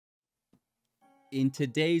In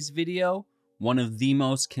today's video, one of the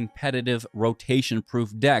most competitive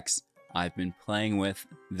rotation-proof decks I've been playing with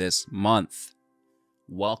this month.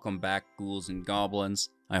 Welcome back, ghouls and goblins.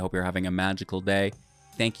 I hope you're having a magical day.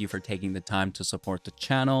 Thank you for taking the time to support the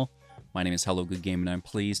channel. My name is Hello Good Game, and I'm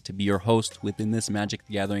pleased to be your host within this Magic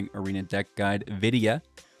the Gathering Arena Deck Guide video.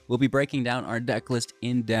 We'll be breaking down our deck list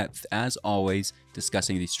in depth, as always,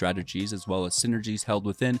 discussing the strategies as well as synergies held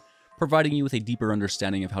within, providing you with a deeper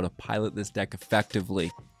understanding of how to pilot this deck effectively.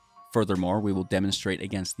 Furthermore, we will demonstrate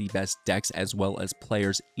against the best decks as well as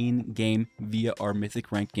players in-game via our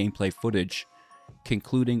Mythic Ranked gameplay footage,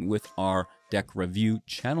 concluding with our deck review,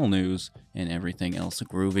 channel news, and everything else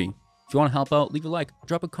groovy. If you want to help out, leave a like,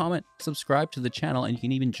 drop a comment, subscribe to the channel, and you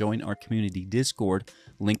can even join our community Discord.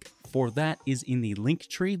 Link for that is in the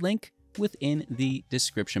Linktree link within the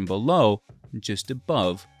description below, just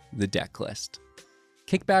above the deck list.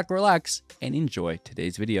 Kick back, relax, and enjoy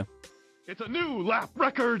today's video. It's a new lap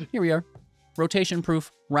record! Here we are. Rotation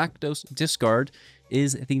Proof Rakdos Discard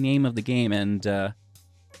is the name of the game, and it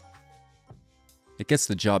gets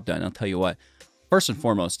the job done, I'll tell you what. First and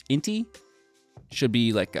foremost, Inti should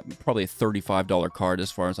be like probably a $35 card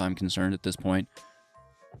as far as I'm concerned at this point.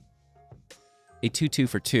 A 2/2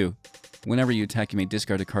 for 2. Whenever you attack, you may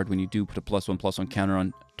discard a card. When you do, put a +1/+1 counter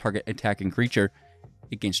on target attacking creature.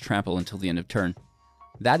 It gains trample until the end of turn.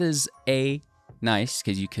 That is nice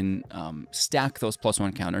because you can stack those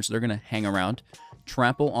 +1 counters. They're going to hang around.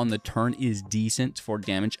 Trample on the turn is decent for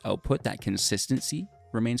damage output. That consistency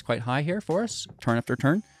remains quite high here for us, turn after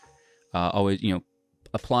turn. Always,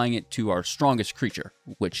 applying it to our strongest creature,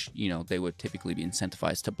 which, they would typically be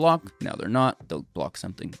incentivized to block. Now they're not. They'll block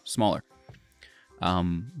something smaller.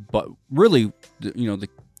 But really,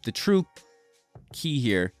 the true key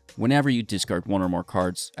here, whenever you discard one or more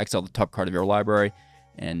cards, exile the top card of your library,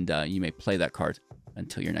 and you may play that card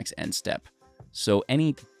until your next end step. So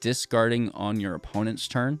any discarding on your opponent's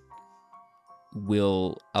turn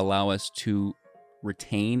will allow us to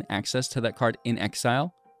retain access to that card in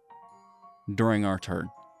exile during our turn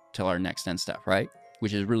till our next end step, right?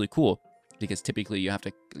 Which is really cool, because typically you have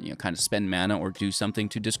to kind of spend mana or do something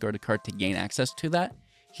to discard a card to gain access to that.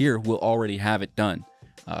 Here, we'll already have it done,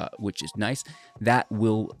 which is nice. That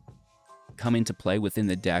will come into play within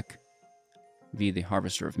the deck via the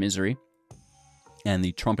Harvester of Misery and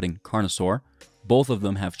the Trumpeting Carnosaur. Both of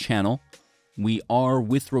them have channel. We are,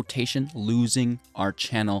 with rotation, losing our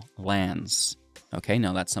channel lands. Okay,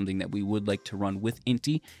 now that's something that we would like to run with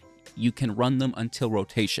Inti. You can run them until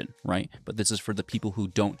rotation, right? But this is for the people who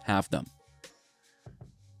don't have them.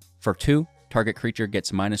 For 2, target creature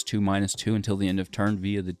gets -2/-2 until the end of turn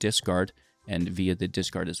via the discard, and via the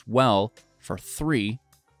discard as well. For 3,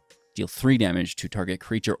 deal 3 damage to target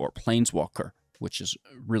creature or planeswalker, which is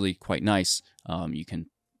really quite nice. You can,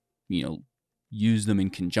 use them in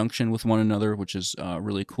conjunction with one another, which is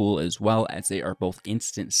really cool, as well as they are both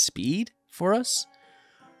instant speed for us.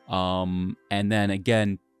 And then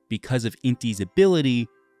again, because of Inti's ability,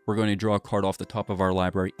 we're going to draw a card off the top of our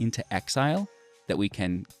library into exile that we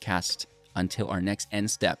can cast until our next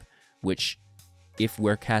end step, which, if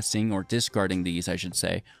we're casting or discarding these, I should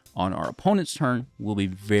say, on our opponent's turn, will be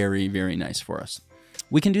very, very nice for us.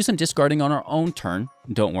 We can do some discarding on our own turn,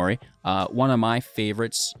 don't worry. One of my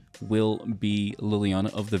favorites will be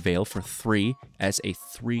Liliana of the Veil for 3 as a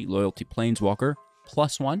 3 loyalty planeswalker,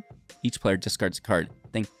 +1. Each player discards a card.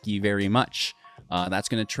 Thank you very much. That's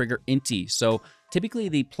going to trigger Inti. So typically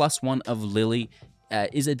the +1 of Lily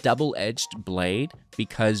is a double-edged blade,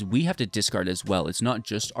 because we have to discard as well. It's not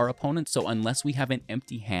just our opponent, so unless we have an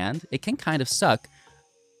empty hand, it can kind of suck.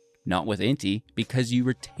 Not with Inti, because you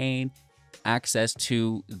retain access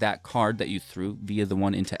to that card that you threw via the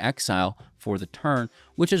one into exile for the turn,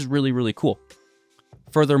 which is really, really cool.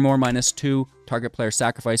 Furthermore, -2, target player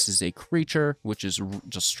sacrifices a creature, which is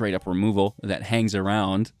just straight up removal that hangs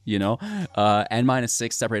around, and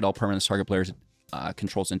 -6, separate all permanents target players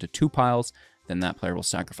controls into 2 piles. Then that player will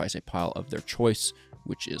sacrifice a pile of their choice,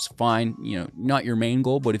 which is fine. Not your main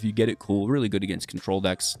goal, but if you get it, cool. Really good against control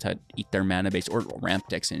decks to eat their mana base, or ramp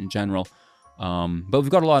decks in general. But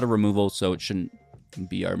we've got a lot of removal, so it shouldn't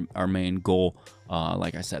be our main goal.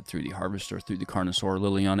 Like I said, through the Harvester, through the Carnosaur,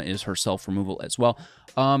 Liliana is herself removal as well.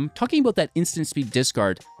 Talking about that instant speed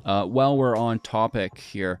discard, while we're on topic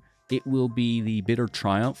here, it will be the Bitter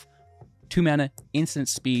Triumph. 2 mana, instant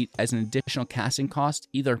speed as an additional casting cost.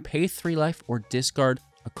 Either pay 3 life or discard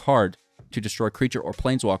a card to destroy a creature or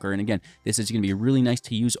planeswalker. And again, this is going to be really nice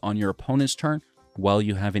to use on your opponent's turn while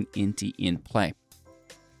you have an Inti in play.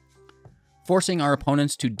 Forcing our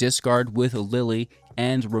opponents to discard with Lily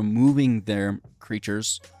and removing their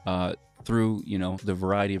creatures through, you know, the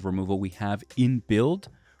variety of removal we have in build,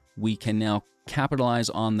 we can now capitalize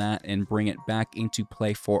on that and bring it back into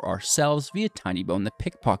play for ourselves via Tinybone the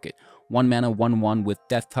Pickpocket. 1 mana, 1/1 with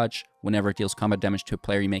Death Touch. Whenever it deals combat damage to a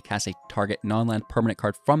player, you may cast a target non-land permanent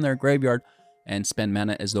card from their graveyard and spend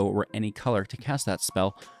mana as though it were any color to cast that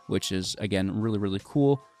spell, which is, again, really, really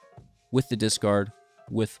cool. With the discard,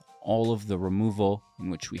 with all of the removal,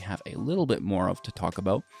 in which we have a little bit more of to talk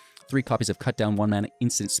about. 3 copies of Cut Down, 1 mana,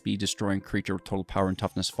 instant speed, destroying creature with total power and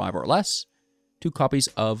toughness 5 or less. 2 copies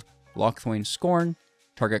of Locthwain Scorn.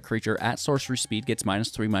 Target creature at sorcery speed gets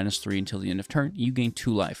 -3/-3 until the end of turn. You gain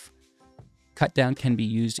 2 life. Cut Down can be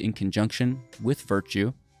used in conjunction with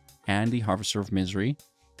Virtue and the Harvester of Misery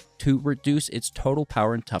to reduce its total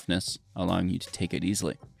power and toughness, allowing you to take it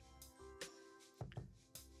easily.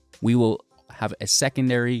 We will have a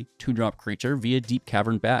secondary 2-drop creature via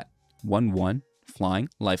Deep-Cavern Bat. 1/1, flying,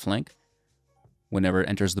 lifelink. Whenever it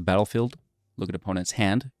enters the battlefield, look at opponent's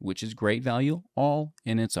hand, which is great value, all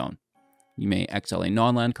in its own. You may exile a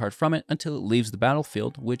non-land card from it until it leaves the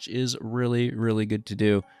battlefield, which is really, really good to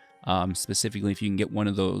do. Specifically, if you can get one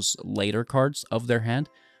of those later cards of their hand.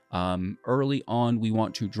 Early on, we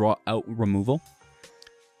want to draw out removal,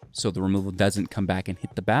 so the removal doesn't come back and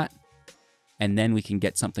hit the bat, and then we can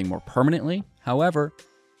get something more permanently. However,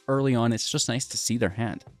 early on, it's just nice to see their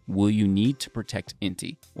hand. Will you need to protect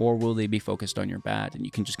Inti, or will they be focused on your bat? And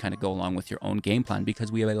you can just kind of go along with your own game plan,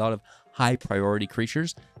 because we have a lot of high priority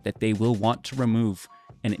creatures that they will want to remove,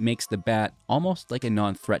 and it makes the bat almost like a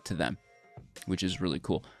non-threat to them, which is really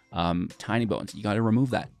cool. Tinybones, you got to remove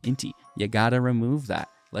that. Inti, you got to remove that.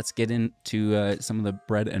 Let's get into some of the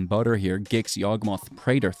bread and butter here. Gix, Yawgmoth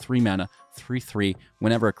Praetor, 3 mana, 3/3.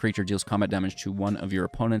 Whenever a creature deals combat damage to one of your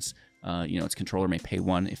opponents, you know, its controller may pay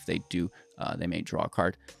 1. If they do, they may draw a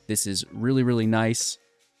card. This is really, really nice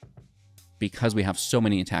because we have so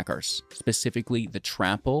many attackers. Specifically, the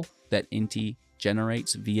trample that Inti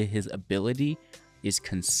generates via his ability is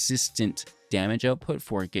consistent damage output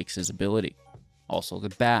for Gix's ability. Also, the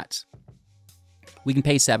bat. We can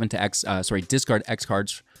pay 7 to discard X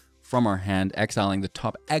cards from our hand, exiling the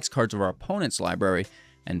top X cards of our opponent's library,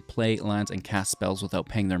 and play lands and cast spells without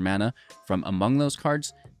paying their mana from among those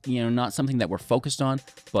cards. You know, not something that we're focused on,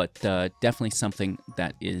 but definitely something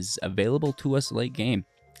that is available to us late game.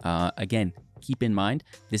 Again, keep in mind,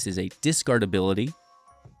 this is a discard ability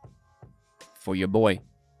for your boy.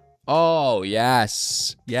 Oh,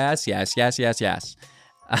 yes. Yes, yes, yes, yes, yes.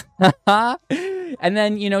 And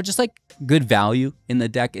then, you know, just like good value in the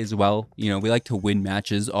deck as well. You know, we like to win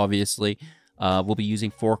matches, obviously. We'll be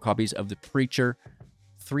using 4 copies of the Preacher.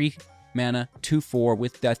 3 mana, 2/4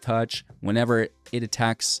 with Death Touch. Whenever it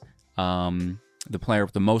attacks the player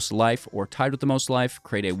with the most life or tied with the most life,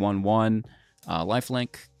 create a 1/1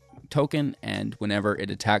 lifelink token. And whenever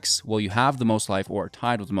it attacks, well, you have the most life or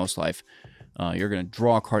tied with the most life, you're going to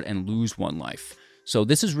draw a card and lose 1 life. So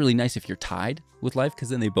this is really nice if you're tied with life, because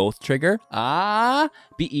then they both trigger.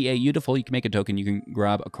 BEA, beautiful. You can make a token, you can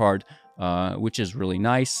grab a card, which is really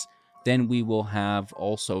nice. Then we will have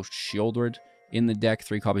also Sheoldred in the deck.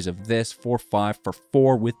 3 copies of this, 4/5 for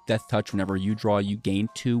 4 with Death Touch. Whenever you draw, you gain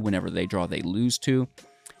 2. Whenever they draw, they lose 2.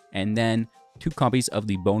 And then 2 copies of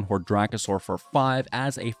the Bonehoard Dracosaur for 5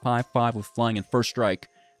 as a 5/5 with flying and first strike.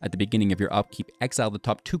 At the beginning of your upkeep, exile the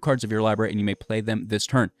top 2 cards of your library, and you may play them this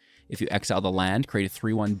turn. If you exile the land, create a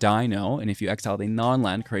 3/1 Dino, and if you exile a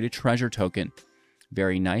non-land, create a treasure token.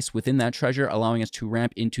 Very nice. Within that treasure, allowing us to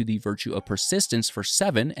ramp into the Virtue of Persistence for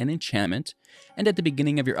 7, an enchantment. And at the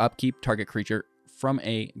beginning of your upkeep, target creature from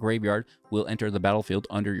a graveyard will enter the battlefield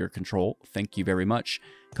under your control. Thank you very much.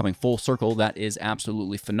 Coming full circle, that is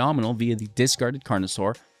absolutely phenomenal via the discarded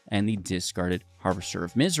Carnosaur and the discarded Harvester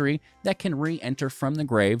of Misery that can re-enter from the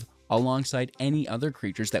grave alongside any other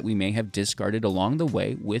creatures that we may have discarded along the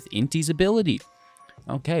way with Inti's ability.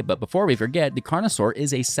 Okay, but before we forget, the Carnosaur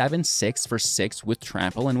is a 7/6 for 6 with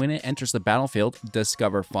Trample, and when it enters the battlefield,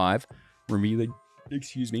 discover 5, revealing,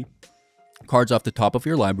 cards off the top of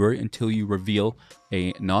your library until you reveal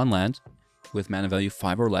a non-land with mana value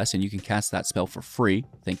 5 or less, and you can cast that spell for free.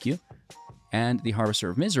 Thank you. And the Harvester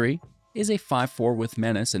of Misery is a 5/4 with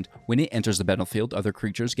Menace, and when it enters the battlefield, other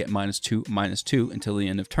creatures get -2/-2 until the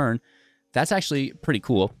end of turn. That's actually pretty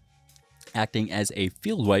cool, acting as a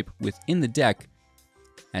field wipe within the deck,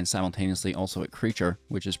 and simultaneously also a creature,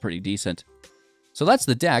 which is pretty decent. So that's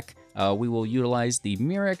the deck. We will utilize the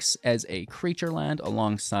Mirrex as a creature land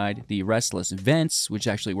alongside the Restless Vents, which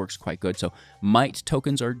actually works quite good. So Might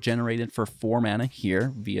tokens are generated for 4 mana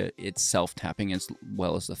here via its self-tapping as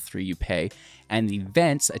well as the 3 you pay. And the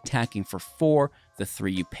Vents attacking for 4, the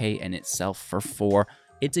 3 you pay and itself for 4.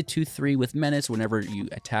 It's a 2/3 with menace. Whenever you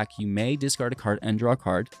attack, you may discard a card and draw a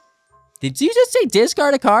card. Did you just say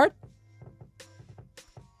discard a card?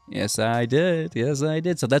 Yes, I did. Yes, I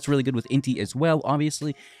did. So that's really good with Inti as well,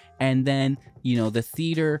 obviously. And then, you know, the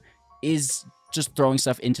theater is just throwing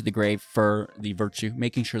stuff into the grave for the virtue,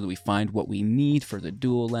 making sure that we find what we need for the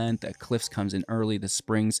dual land. The cliffs comes in early, the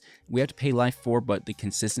springs. We have to pay life for, but the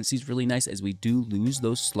consistency is really nice as we do lose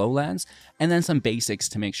those slow lands. And then some basics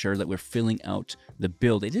to make sure that we're filling out the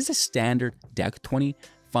build. It is a standard deck,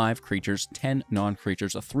 25 creatures, 10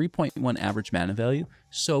 non-creatures, a 3.1 average mana value.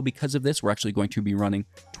 So because of this, we're actually going to be running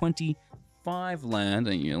 25 land,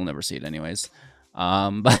 and you'll never see it anyways.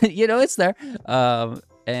 But, you know, it's there.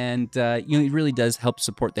 And you know, it really does help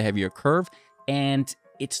support the heavier curve, and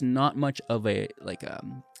it's not much of a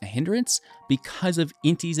hindrance because of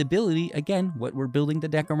Inti's ability. Again, what we're building the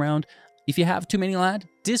deck around. If you have too many land,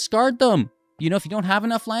 discard them. You know, if you don't have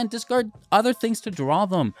enough land, discard other things to draw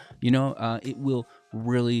them. You know, it will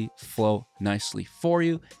really flow nicely for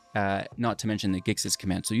you. Not to mention the Gix's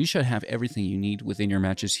command. So you should have everything you need within your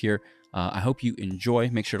matches here. I hope you enjoy.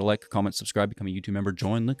 Make sure to like, comment, subscribe, become a YouTube member,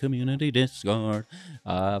 join the community Discord.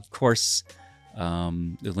 Of course,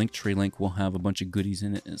 the Linktree link will have a bunch of goodies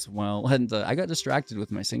in it as well. And I got distracted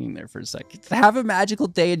with my singing there for a second. Have a magical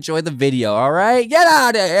day. Enjoy the video, all right? Get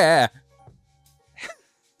out of here!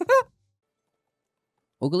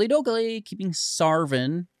 Oogly doogly, keeping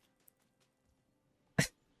Sarvin.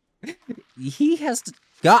 He has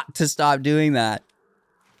got to stop doing that.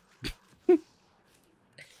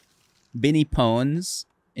 Binny Pones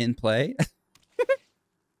in play.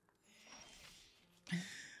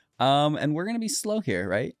 And we're gonna be slow here,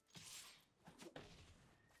 right?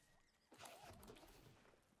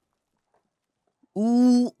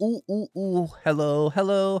 Ooh, ooh, ooh, ooh. Hello,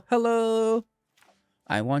 hello, hello.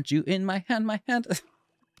 I want you in my hand, my hand.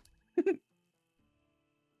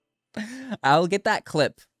 I'll get that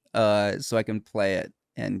clip so I can play it,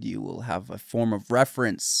 and you will have a form of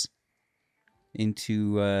reference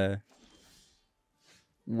into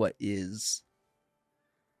what is.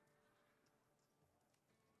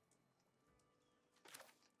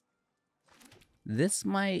 This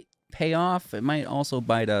might pay off. It might also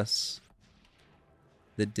bite us.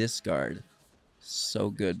 The discard. So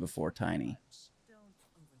good before Tiny.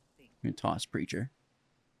 I'm gonna toss Preacher.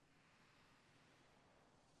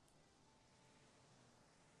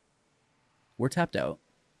 We're tapped out,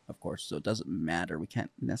 of course, so it doesn't matter. We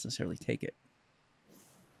can't necessarily take it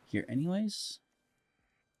here anyways.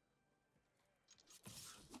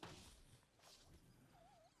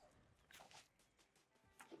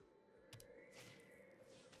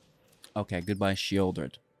 Okay, goodbye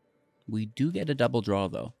Sheoldred. We do get a double draw,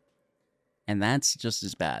 though. And that's just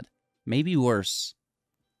as bad. Maybe worse.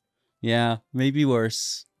 Yeah, maybe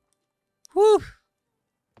worse. Whew!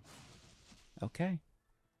 Okay.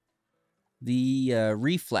 The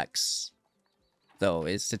reflex, though,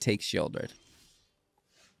 is to take Sheoldred.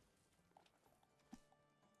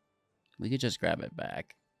 We could just grab it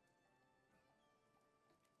back.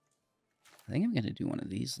 I think I'm going to do one of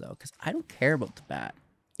these, though, because I don't care about the bat.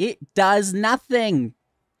 It does nothing!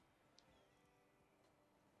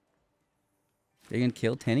 They're going to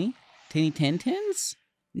kill Tinny? Tinny Tintins?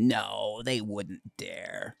 No, they wouldn't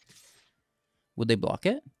dare. Would they block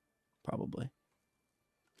it? Probably.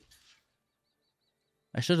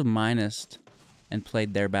 I should have minused and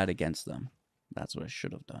played their bat against them. That's what I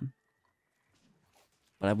should have done.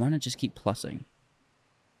 But I want to just keep plussing.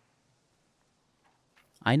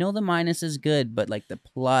 I know the minus is good, but like the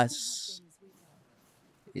plus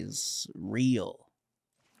is real.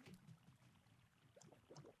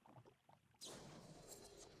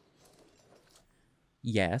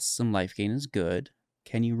 Yes, some life gain is good.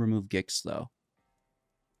 Can you remove Gix, though?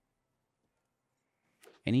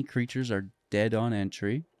 Any creatures are dead on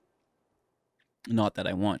entry. Not that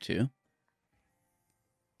I want to.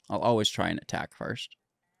 I'll always try and attack first.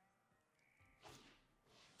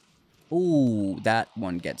 Ooh, that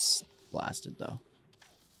one gets blasted, though.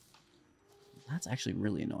 That's actually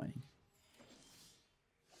really annoying.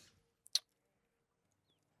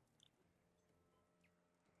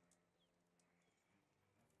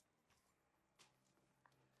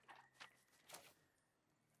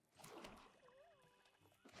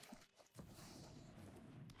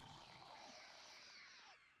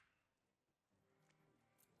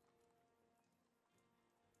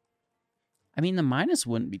 I mean, the minus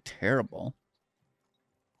wouldn't be terrible.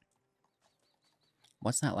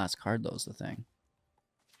 What's that last card, though, is the thing.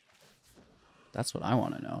 That's what I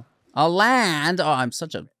want to know. A land? Oh, I'm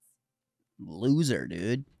such a loser,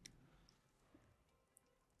 dude.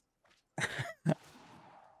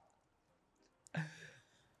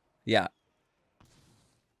 Yeah.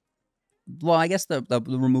 Well, I guess the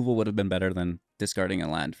removal would have been better than discarding a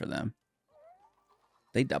land for them.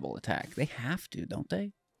 They double attack. They have to, don't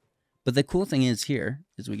they? But the cool thing is here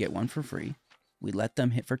is we get one for free. We let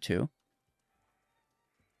them hit for 2.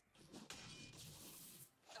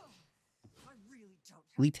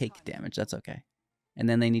 We take damage. That's okay. And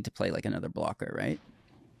then they need to play like another blocker, right?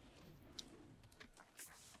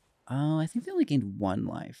 Oh, I think they only gained 1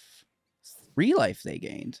 life. 3 life they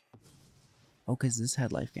gained. Oh, because this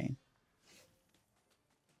had life gain.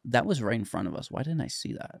 That was right in front of us. Why didn't I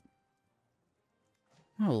see that?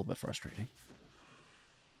 Oh, a little bit frustrating.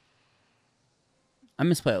 I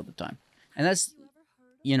misplay all the time. And that's,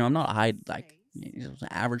 you know, I'm not like an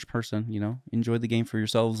average person, you know. Enjoy the game for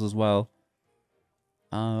yourselves as well.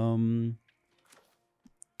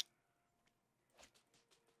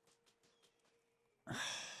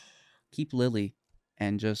 Keep Lily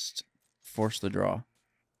and just force the draw.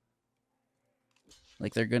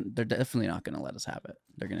 Like they're definitely not gonna let us have it.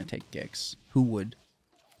 They're gonna take Gix. Who would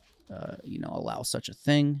you know, allow such a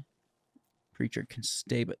thing? Creature can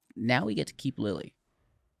stay, but now we get to keep Lily.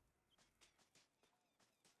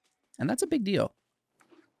 And that's a big deal.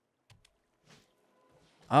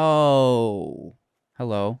 Oh,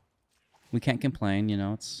 hello. We can't complain, you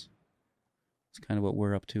know, it's kind of what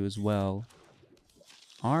we're up to as well.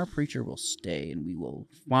 Our preacher will stay, and we will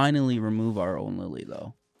finally remove our own Lily,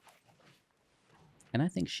 though. And I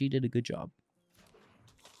think she did a good job.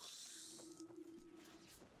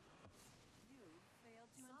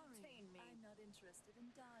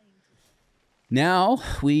 Now,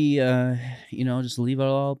 we, you know, just leave it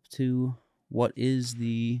all up to what is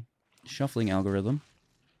the shuffling algorithm.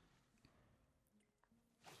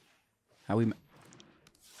 How we...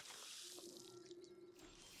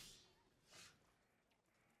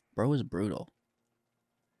 Bro is brutal.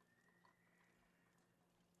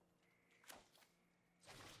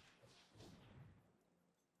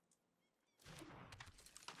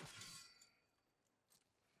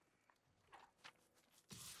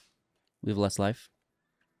 We have less life.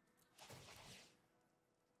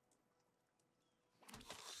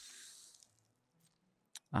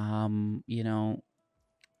 You know,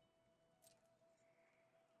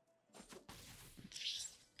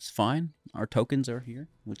 it's fine. Our tokens are here,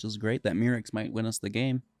 which is great. That Mirrex might win us the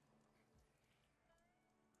game.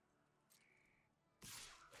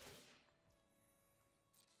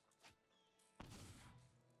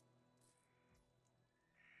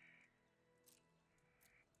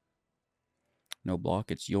 No block.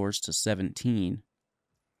 It's yours to 17.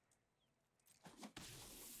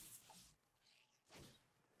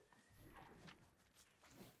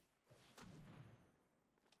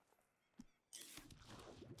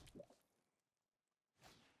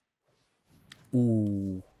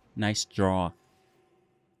 Ooh, nice draw.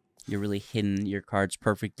 You're really hitting your cards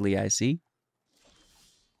perfectly, I see.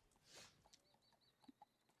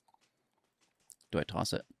 Do I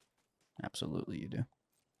toss it? Absolutely, you do.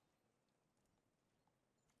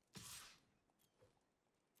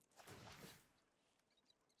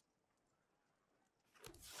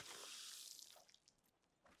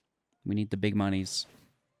 We need the big monies.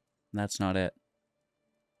 That's not it.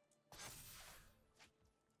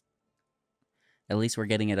 At least we're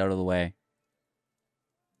getting it out of the way.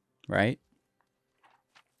 Right?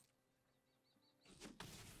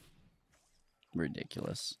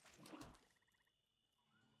 Ridiculous.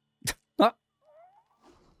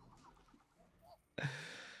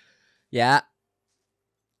 Yeah.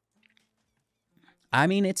 I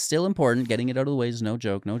mean, it's still important. Getting it out of the way is no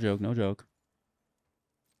joke, no joke, no joke.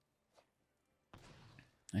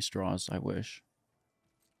 Nice draws, I wish.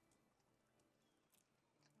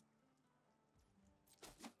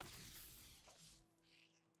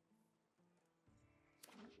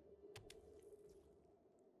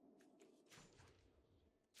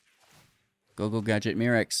 Go Gadget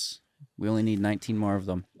Mirrex. We only need 19 more of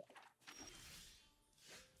them.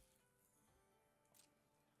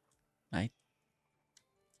 I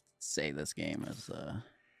say this game is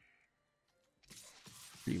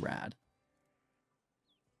pretty rad.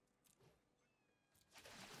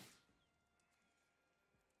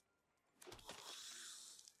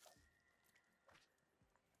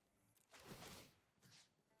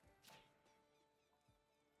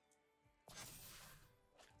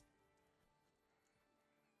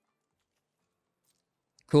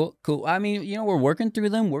 Cool, cool. I mean, you know, we're working through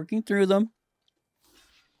them,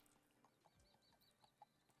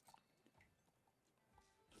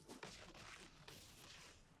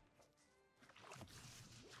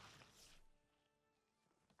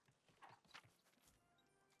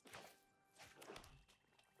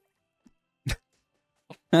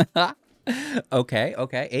 Okay,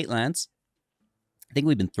 okay. 8 lands. I think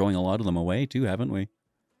we've been throwing a lot of them away too, haven't we?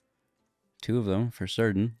 2 of them for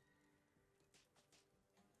certain.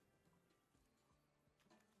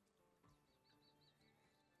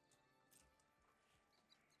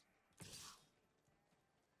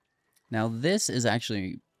 Now this is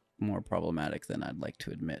actually more problematic than I'd like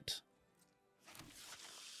to admit.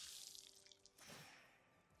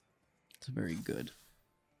 It's very good.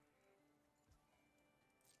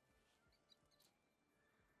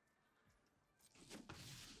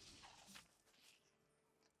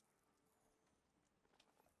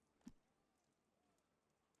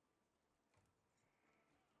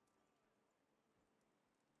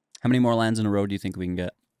 How many more lands in a row do you think we can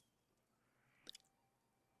get?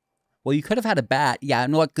 Well, you could have had a bat. Yeah,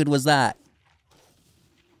 and what good was that?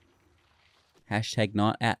 Hashtag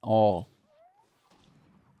not at all.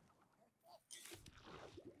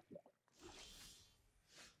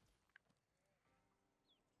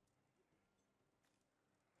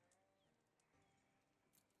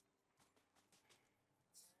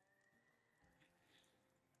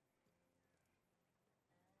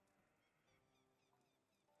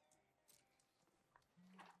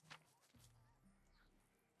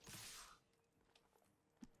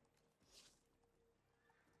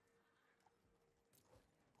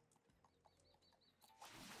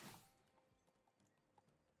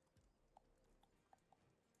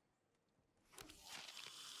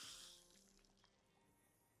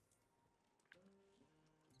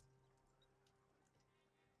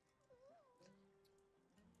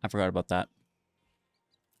 I forgot about that.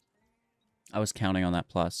 I was counting on that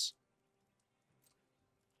plus.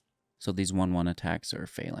 So these 1/1 attacks are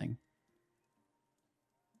failing.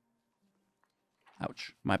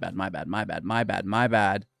 Ouch. My bad, my bad, my bad, my bad, my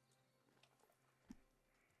bad.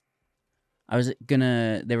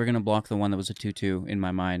 They were gonna block the one that was a 2/2 in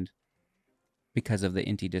my mind. Because of the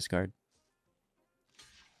Inti discard.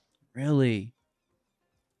 Really?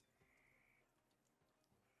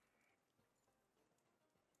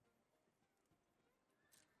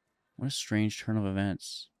 What a strange turn of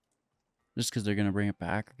events. Just because they're going to bring it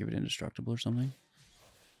back or give it indestructible or something?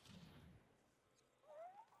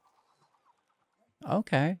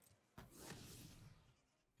 Okay.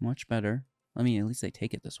 Much better. I mean, at least they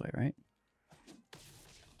take it this way, right?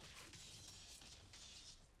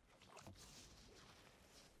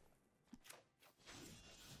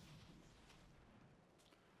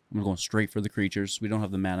 I'm going straight for the creatures. We don't have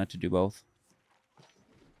the mana to do both.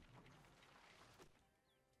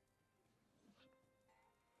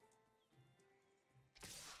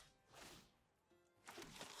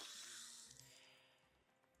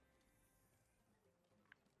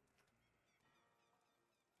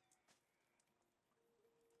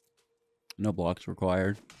 No blocks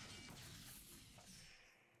required.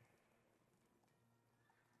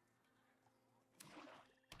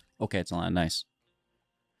 Okay, it's a land. Nice.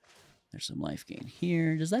 There's some life gain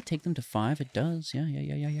here. Does that take them to 5? It does.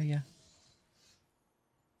 Yeah.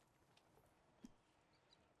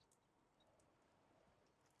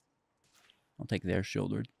 I'll take their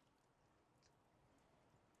Sheoldred.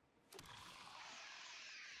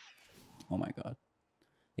 Oh my god.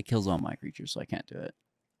 It kills all my creatures, so I can't do it.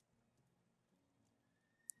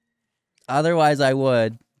 Otherwise, I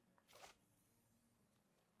would.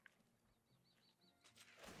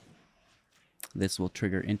 This will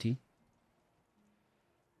trigger Inti.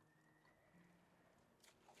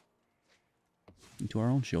 Into our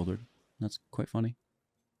own Sheoldred. That's quite funny.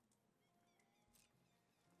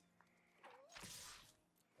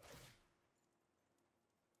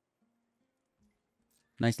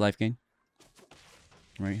 Nice life gain.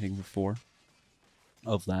 Right, hitting for 4.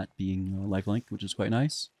 Of that being lifelink, which is quite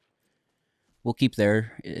nice. We'll keep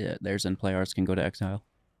theirs and play ours can go to exile.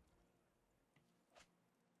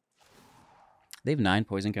 They have 9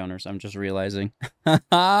 poison counters, I'm just realizing.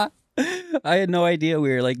 I had no idea we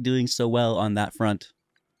were like doing so well on that front.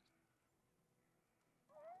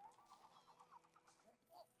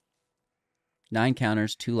 Nine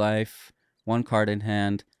counters, 2 life, 1 card in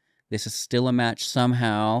hand. This is still a match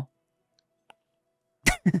somehow.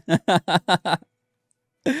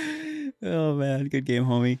 Oh man, good game,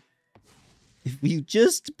 homie. If you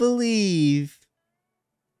just believe.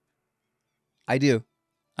 I do.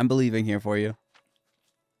 I'm believing here for you.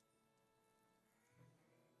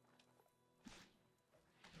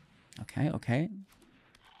 Okay.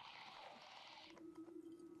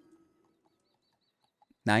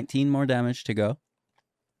 19 more damage to go.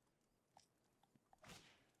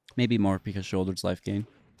 Maybe more because Sheoldred's life gain.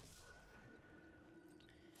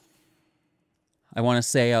 I want to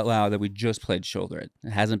say out loud that we just played Sheoldred. It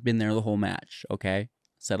hasn't been there the whole match, okay?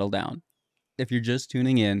 Settle down. If you're just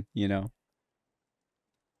tuning in, you know.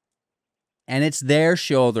 And it's their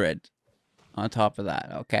Sheoldred on top of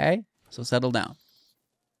that, okay? So settle down.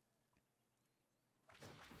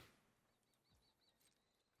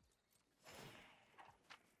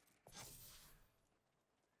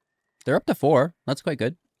 They're up to 4. That's quite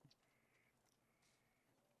good.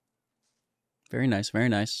 Very nice, very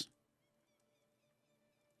nice.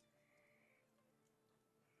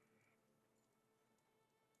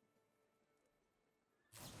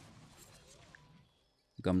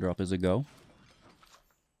 Gumdrop is a go.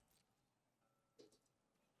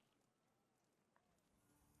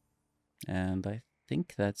 And I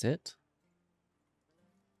think that's it.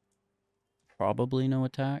 Probably no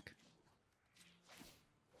attack.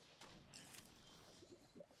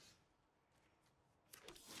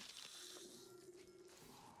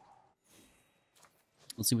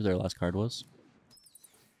 Let's see what their last card was.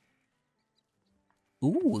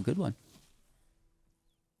 Ooh, a good one.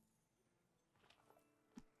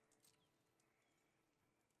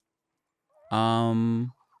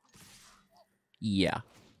 Yeah.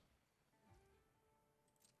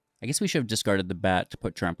 I guess we should have discarded the bat to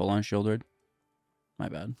put trample on Sheoldred. My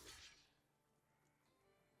bad.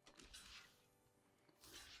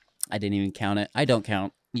 I didn't even count it. I don't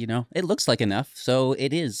count, you know. It looks like enough, so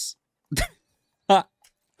it is.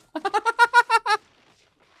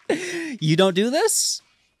 You don't do this?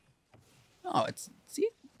 Oh, it's, see,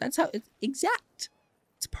 that's how it's exact.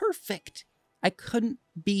 It's perfect. I couldn't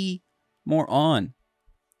be more on.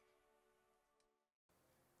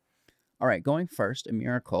 All right, going first, a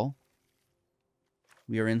miracle.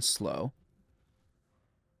 We are in slow,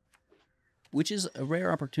 which is a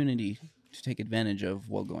rare opportunity to take advantage of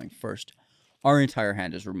while going first. Our entire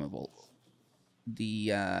hand is removal.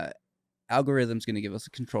 The algorithm's going to give us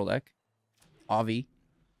a control deck. Avi.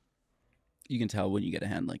 You can tell when you get a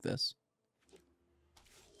hand like this.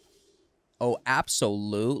 Oh,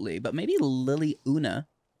 absolutely. But maybe Liliana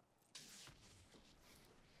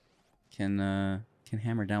can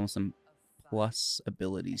hammer down with some plus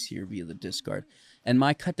abilities here via the discard. And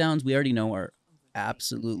my cut downs, we already know, are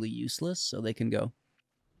absolutely useless, so they can go.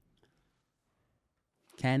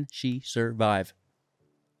 Can she survive?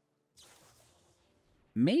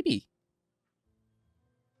 Maybe.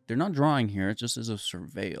 They're not drawing here. It just is a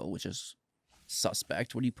surveil, which is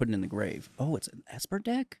suspect. What are you putting in the grave? Oh, it's an Esper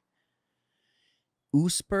deck?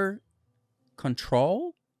 Usper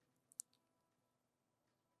Control?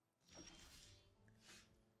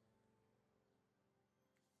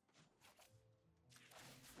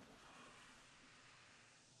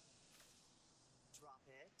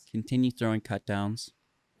 Continue throwing cut downs.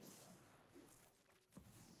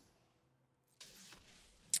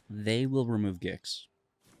 They will remove Gix.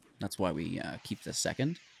 That's why we keep the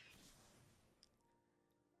second.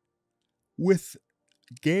 With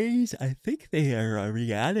Gaze, I think they are a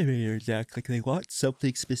reanimator deck. Like, they want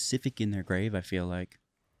something specific in their grave, I feel like.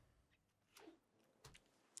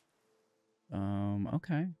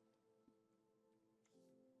 Okay.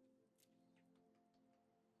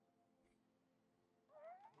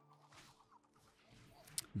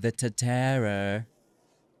 The Tatara.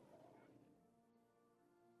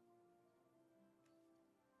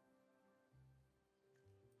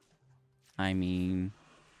 I mean...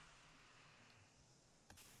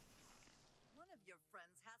 One of your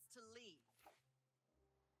friends has to leave.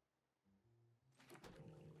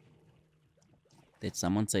 Did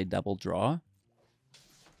someone say double draw?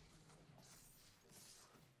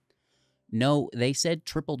 No, they said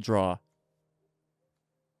triple draw.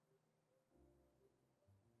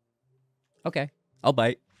 Okay, I'll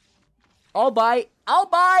bite. I'll bite. I'll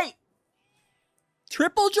bite!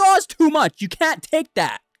 Triple draw is too much. You can't take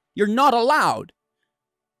that. You're not allowed.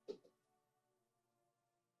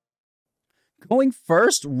 Going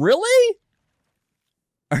first? Really?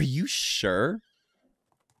 Are you sure?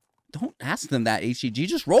 Don't ask them that, HCG.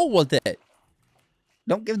 Just roll with it.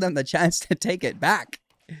 Don't give them the chance to take it back.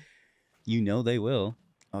 You know they will.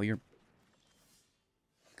 Oh, you're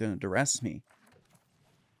gonna duress me.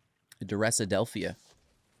 Duressadelphia.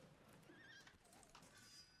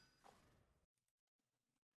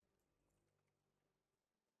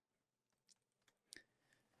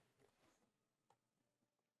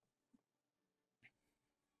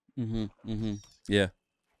 Yeah.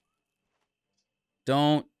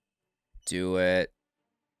 Don't do it.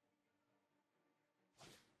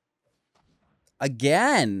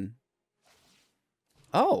 Again.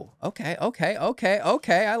 Oh, okay.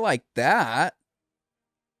 I like that.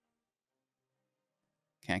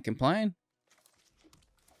 Can't complain.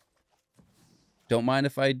 Don't mind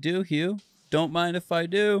if I do, Hugh. Don't mind if I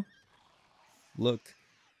do. Look,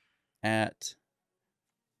 at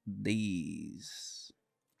these.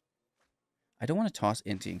 I don't want to toss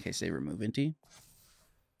Inti in case they remove Inti.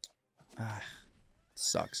 Ah,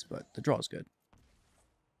 sucks, but the draw is good.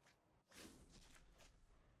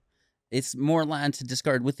 It's more land to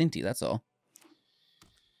discard with Inti, that's all.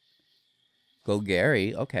 Go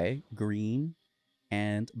Gary. Okay. Green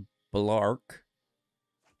and Blark.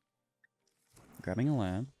 Grabbing a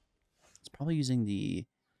land. It's probably using the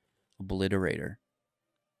Obliterator.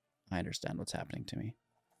 I understand what's happening to me.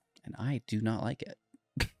 And I do not like it.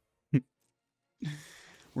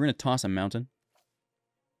 We're going to toss a mountain.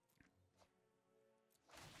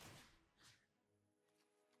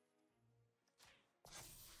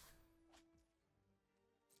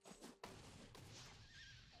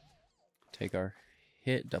 Take our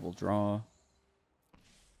hit, double draw.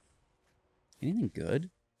 Anything good?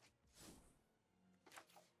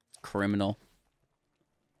 Criminal.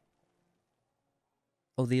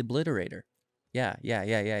 Oh, the Obliterator. Yeah.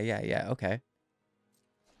 Okay.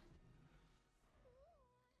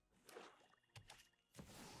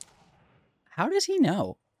 How does he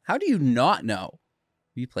know? How do you not know?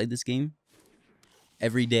 Have you played this game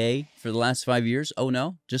every day for the last 5 years? Oh,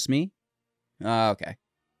 no? Just me? Okay.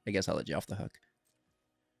 I guess I'll let you off the hook.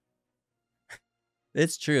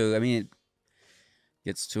 It's true. I mean, it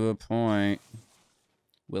gets to a point.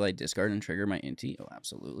 Will I discard and trigger my Inti? Oh,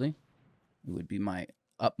 absolutely. It would be my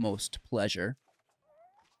utmost pleasure.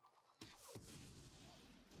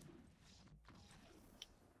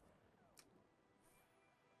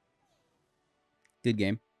 Good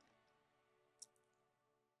game.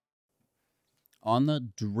 On the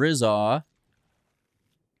Drizzaw.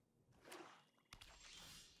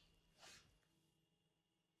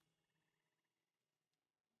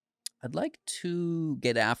 I'd like to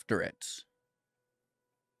get after it.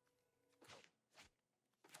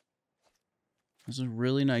 This is a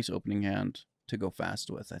really nice opening hand to go fast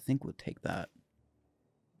with. I think we'll take that.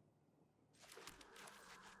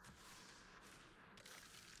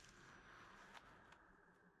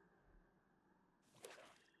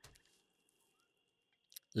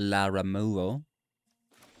 La removal,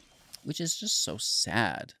 which is just so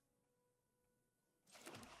sad.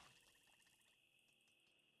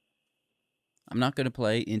 I'm not going to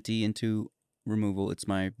play Inti into removal. It's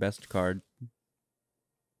my best card.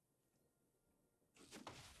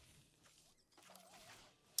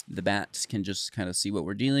 The bats can just kind of see what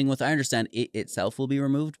we're dealing with. I understand it itself will be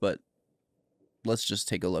removed, but let's just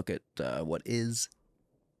take a look at what is.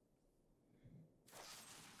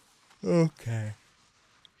 Okay.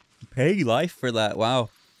 Pay life for that. Wow.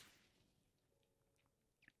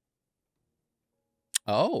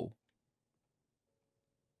 Oh.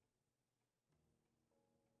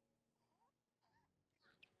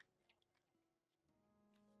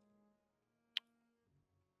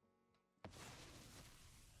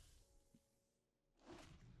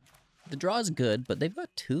 The draw is good, but they've got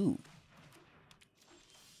two.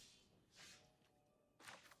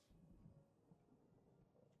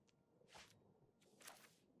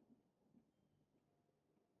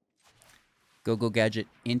 Go gadget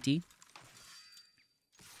Inti.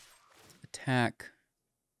 Attack.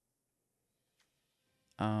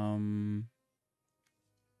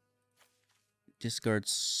 Discard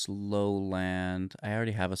slow land. I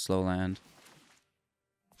already have a slow land.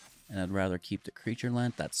 And I'd rather keep the creature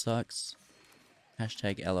land. That sucks.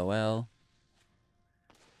 Hashtag LOL.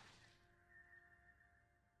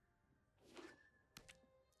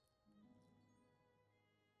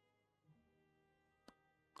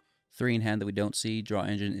 Three in hand that we don't see. Draw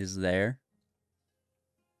engine is there.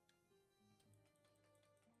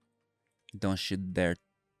 Don't you dare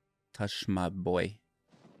touch my boy.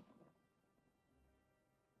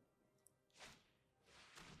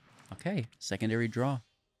 Okay, secondary draw.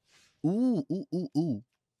 Ooh.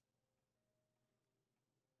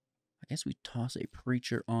 I guess we toss a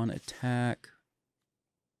preacher on attack.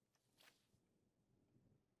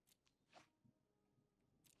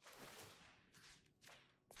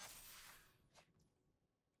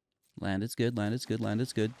 Land is good, land is good, land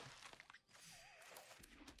is good.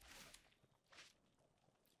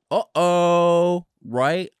 Uh-oh!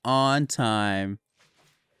 Right on time.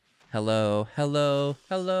 Hello.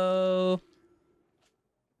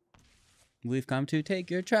 We've come to take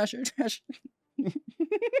your treasure.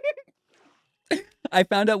 I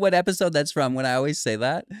found out what episode that's from when I always say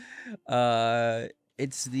that.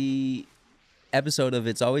 It's the episode of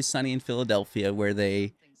It's Always Sunny in Philadelphia where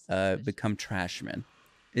they become trashmen.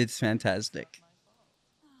 It's fantastic.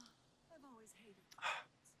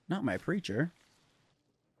 Not my preacher.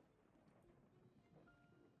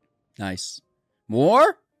 Nice.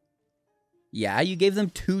 More? Yeah, you gave them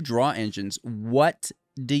 2 draw engines. What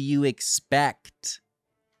do you expect?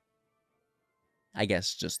 I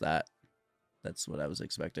guess just that. That's what I was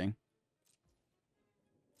expecting.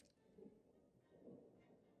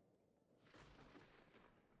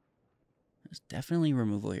 There's definitely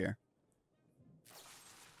removal here.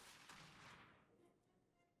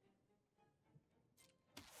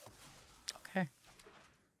 Okay.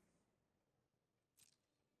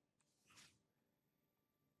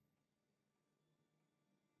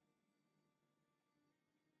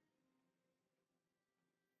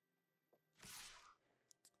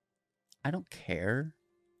 I don't care,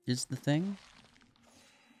 is the thing.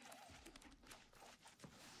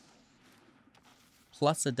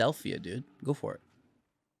 Plus Adelphia, dude. Go for it.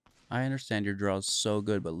 I understand your draw is so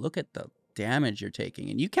good, but look at the damage you're taking.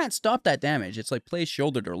 And you can't stop that damage. It's like play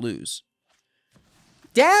Sheoldred or lose.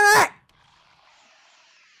 Damn it!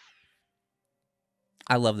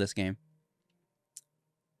 I love this game.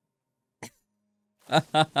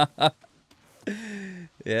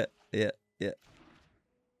 Yeah.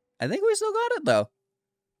 I think we still got it, though.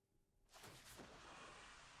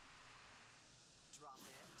 Drop it.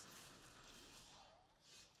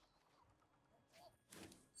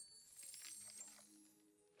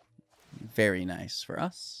 Very nice for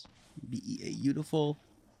us. Beautiful.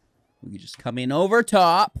 We can just come in over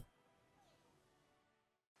top.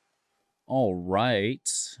 All right.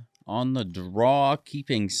 On the draw,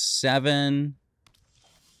 keeping 7.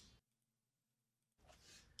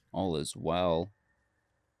 All is well.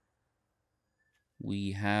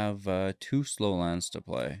 We have 2 slow lands to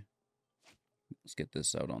play. Let's get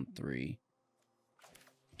this out on 3.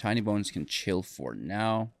 Tinybones can chill for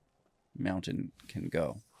now. Mountain can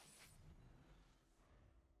go.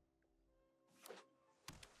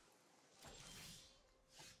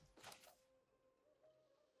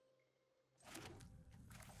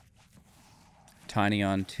 Tiny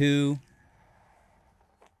on 2.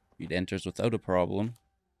 It enters without a problem.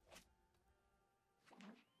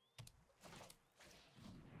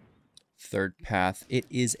 Third path. It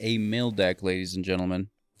is a mill deck, ladies and gentlemen.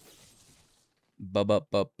 Buckle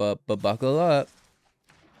up.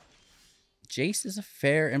 Jace is a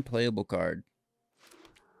fair and playable card.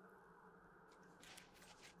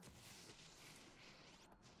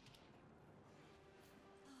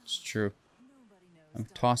 It's true. I'm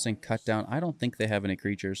tossing cut down. I don't think they have any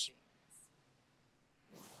creatures.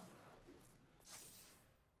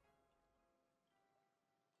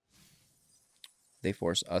 They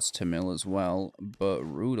force us to mill as well, but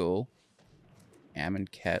Rudel,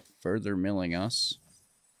 Amonkhet further milling us.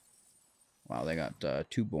 Wow, they got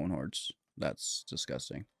 2 Bonehoards. That's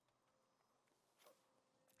disgusting.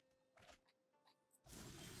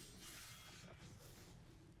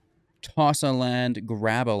 Toss a land,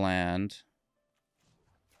 grab a land.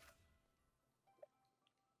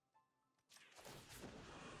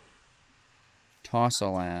 Toss a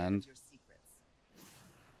land.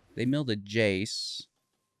 They milled a Jace.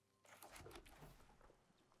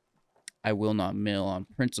 I will not mill on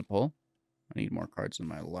principle. I need more cards in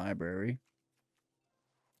my library.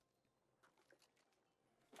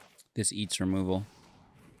 This eats removal.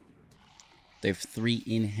 They have 3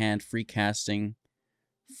 in-hand free casting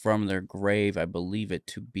from their grave. I believe it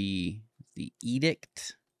to be the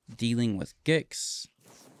Edict. Dealing with Gix.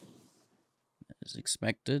 As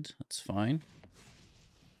expected. That's fine.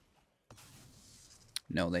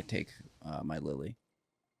 No, they take my Lily.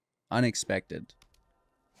 Unexpected.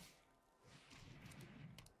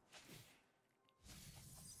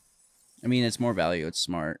 I mean, it's more value. It's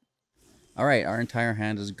smart. All right, our entire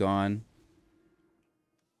hand is gone.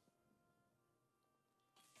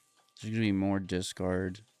 There's going to be more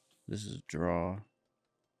discard. This is draw.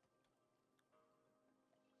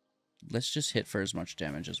 Let's just hit for as much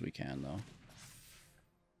damage as we can, though.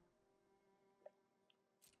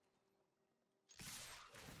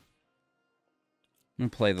 I'm going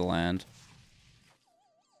to play the land.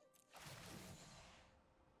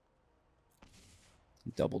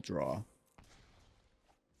 Double draw.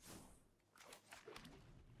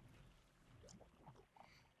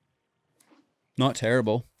 Not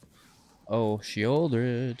terrible. Oh,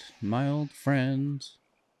 Sheoldred, my old friend.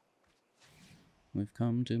 We've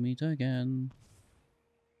come to meet again.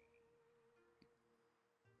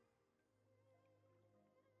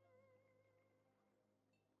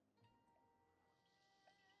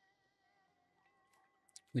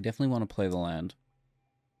 We definitely want to play the land.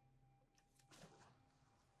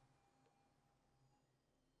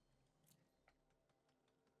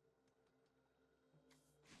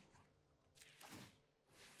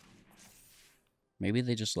 Maybe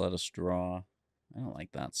they just let us draw. I don't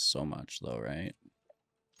like that so much, though, right?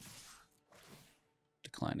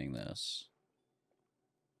 declining this.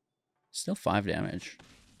 Still 5 damage.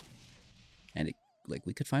 And it, like,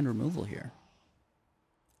 we could find removal here.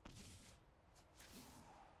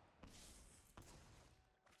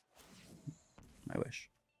 I wish.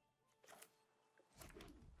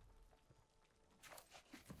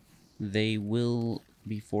 They will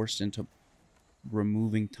be forced into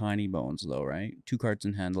removing Tinybones, though, right? 2 cards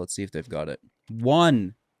in hand. Let's see if they've got it.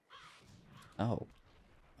 1! Oh.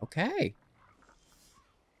 Okay.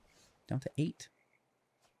 Down to 8.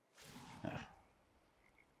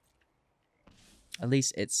 At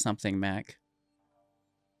least it's something, Mac.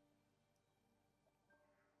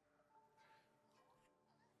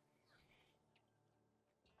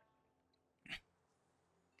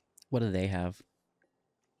 What do they have?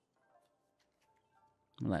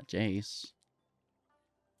 Well, that Jace.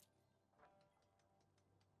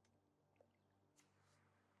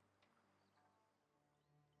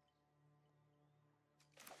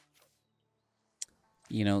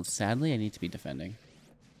 You know, sadly, I need to be defending.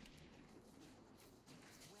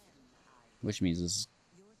 Which means it's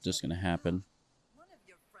just going to happen. One of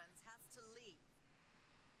your friends has to leave.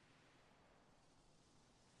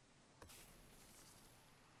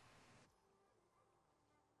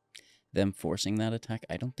 Them forcing that attack,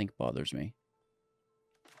 I don't think bothers me.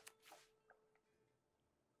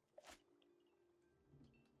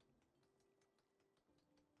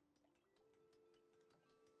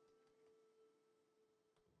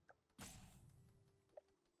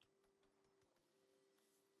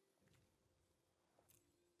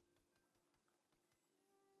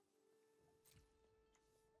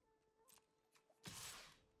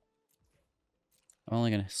 I'm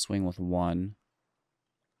only going to swing with 1.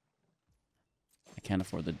 I can't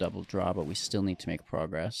afford the double draw, but we still need to make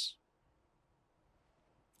progress.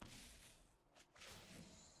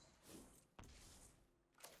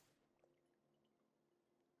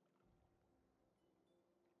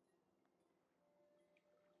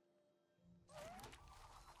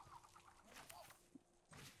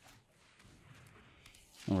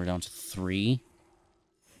 And we're down to 3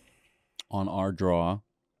 on our draw.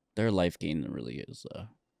 Their life gain really is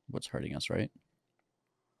what's hurting us, right?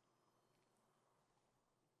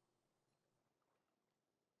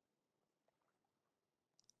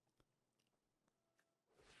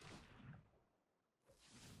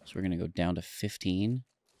 So we're going to go down to 15.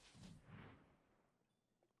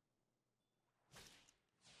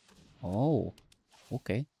 Oh,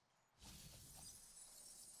 okay.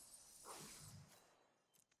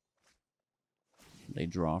 They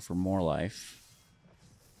draw for more life.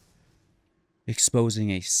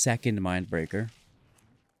 Exposing a second Mindbreaker.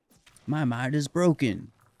 My mind is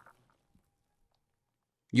broken.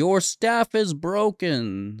 Your staff is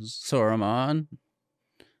broken, Saruman.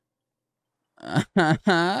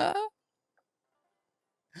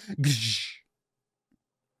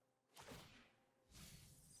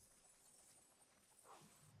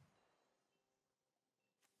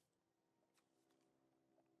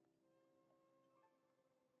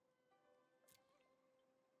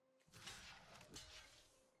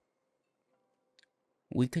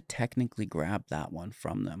 We could technically grab that one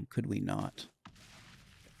from them, could we not?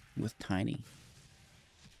 With Tiny.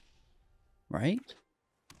 Right?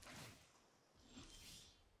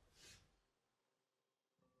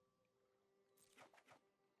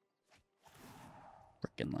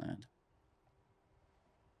 Frickin' lad.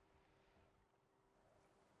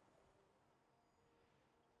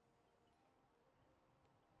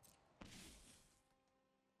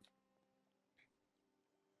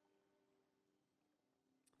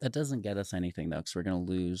 That doesn't get us anything, though, because we're going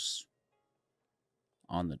to lose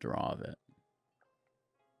on the draw of it.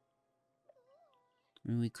 I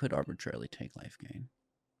mean, we could arbitrarily take life gain.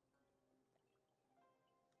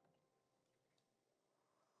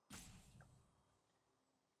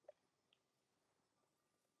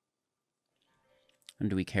 And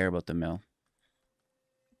do we care about the mill?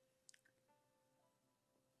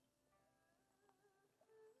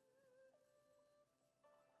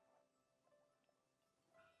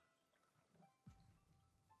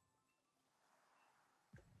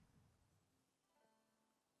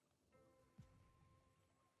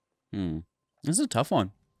 This is a tough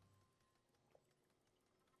one.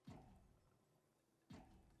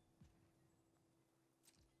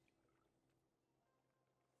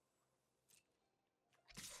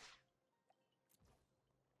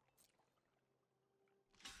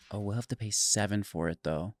 Oh, we'll have to pay 7 for it,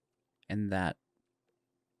 though. And that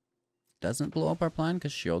doesn't blow up our plan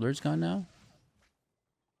because Sheoldred's gone now?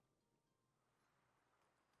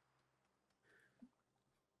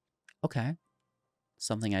 Okay.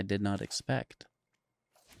 Something I did not expect.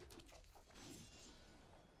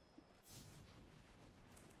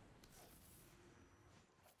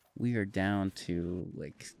 We are down to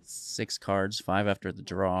like 6 cards, 5 after the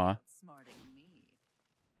draw. Smarting me.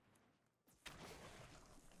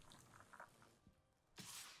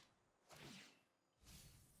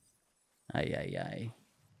 Ay, ay, ay.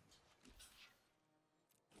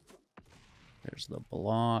 There's the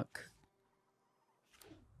block.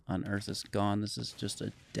 Unearth is gone. This is just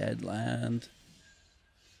a dead land.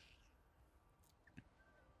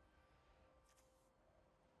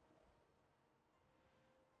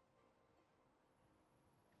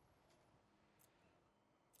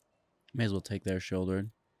 May as well take their Sheoldred.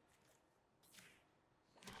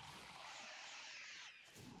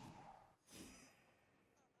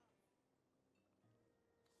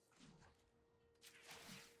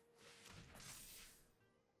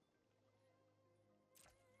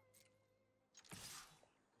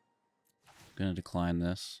 Gonna decline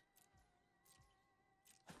this.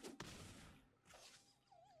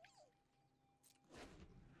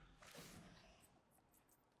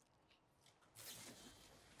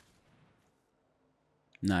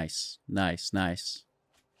 Nice, nice, nice.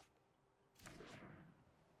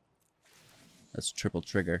 Let's triple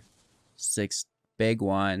trigger. 6 big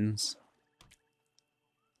ones.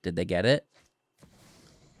 Did they get it?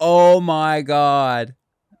 Oh my god.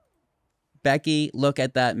 Becky, look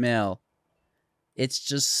at that mill. It's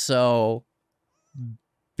just so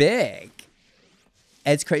big.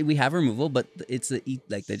 It's crazy. We have removal, but it's the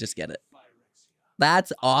like they just get it.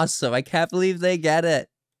 That's awesome. I can't believe they get it.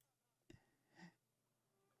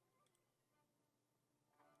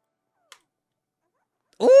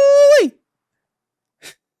 Ooh!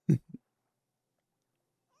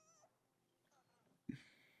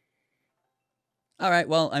 All right.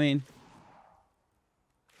 Well, I mean,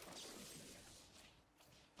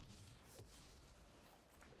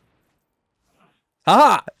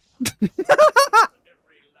 haha!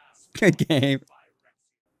 Good game.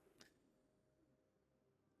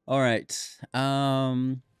 All right.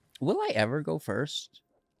 Will I ever go first?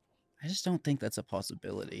 I just don't think that's a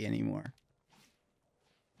possibility anymore.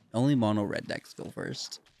 Only mono red decks go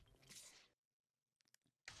first.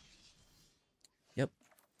 Yep.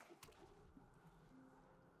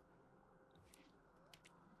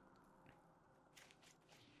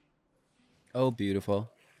 Oh, beautiful.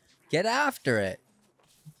 Get after it.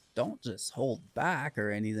 Don't just hold back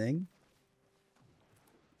or anything.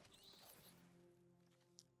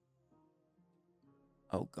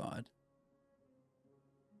 Oh, God.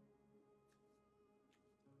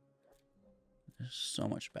 There's so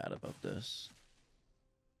much bad about this.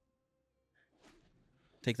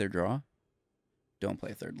 Take their draw. Don't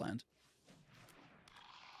play third land.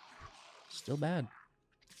 Still bad.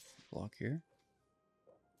 Block here.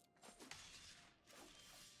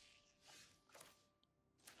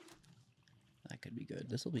 That could be good.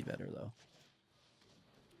 This will be better, though.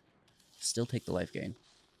 Still take the life gain.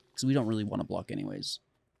 Because we don't really want to block anyways.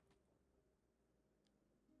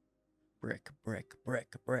 Brick, brick,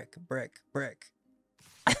 brick, brick, brick, brick.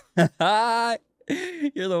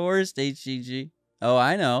 You're the worst, HGG. Oh,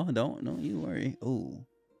 I know. Don't you worry. Oh.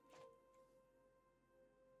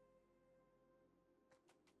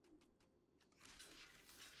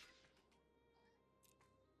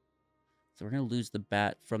 So we're going to lose the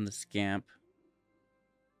bat from the scamp.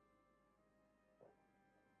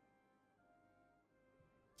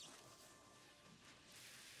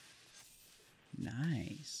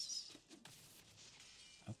 Nice.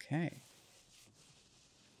 Okay.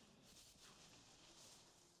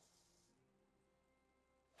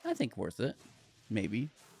 I think worth it. Maybe.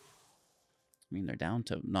 I mean, they're down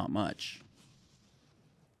to not much.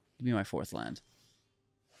 Give me my 4th land.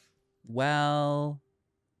 Well...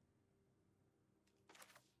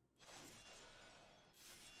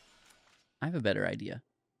 I have a better idea.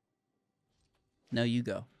 No, you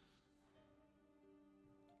go.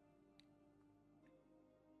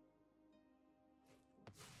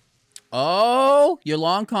 Oh, you're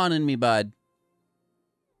long conning me, bud.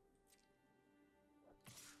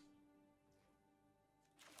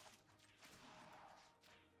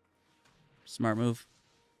 Smart move.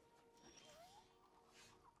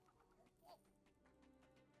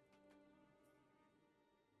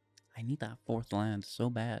 I need that 4th land so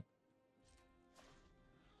bad.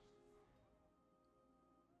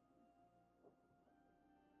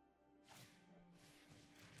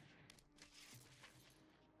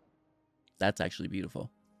 That's actually beautiful.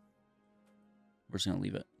 We're just going to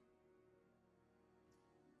leave it.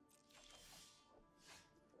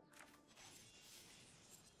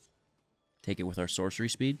 Take it with our sorcery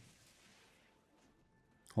speed.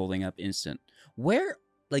 Holding up instant. Where?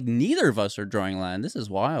 Like, neither of us are drawing land. This is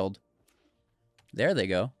wild. There they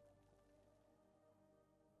go.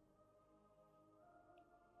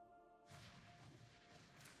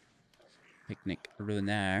 Picnic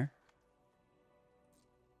Ruinaire.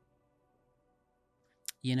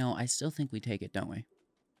 You know, I still think we take it, don't we?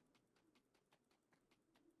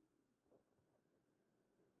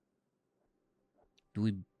 Do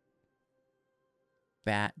we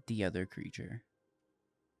bat the other creature?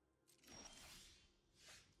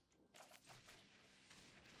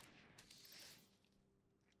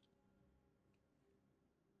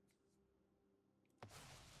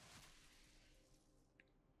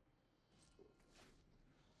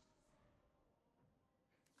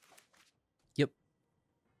 Yep.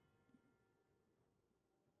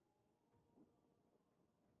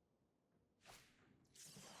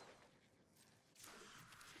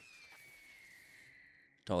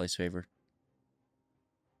 Dolly's favor.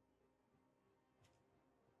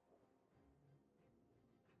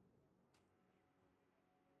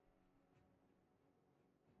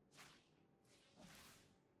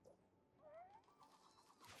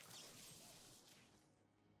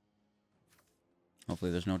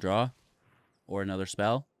 Hopefully there's no draw or another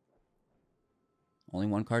spell. Only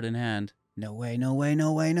one card in hand. No way, no way,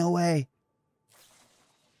 no way, no way.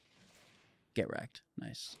 Get wrecked.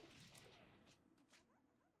 Nice.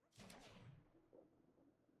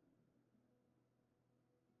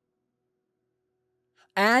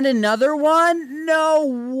 And another one? No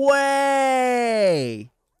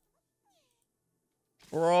way!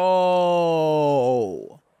 Bro.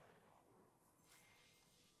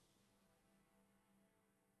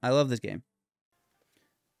 I love this game.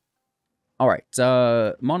 All right,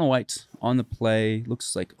 mono white on the play.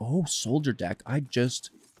 Looks like, oh, soldier deck. I just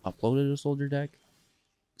uploaded a soldier deck.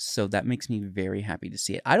 So that makes me very happy to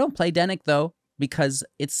see it. I don't play Denic, though, because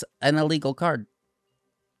it's an illegal card.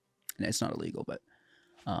 And it's not illegal, but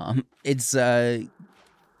it's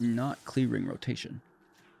not clearing rotation,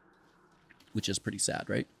 which is pretty sad,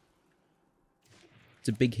 right? It's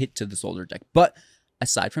a big hit to the soldier deck. But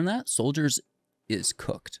aside from that, soldiers is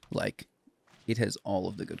cooked. Like, it has all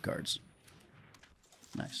of the good cards.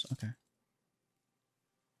 Nice, okay.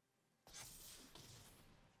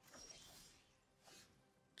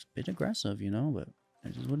 It's a bit aggressive, you know, but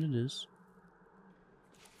it is what it is.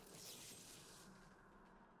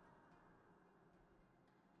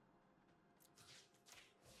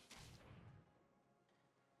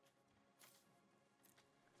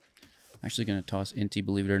 I'm actually going to toss Inti,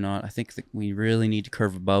 believe it or not. I think that we really need to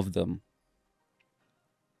curve above them.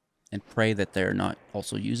 And pray that they're not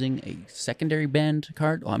also using a secondary banned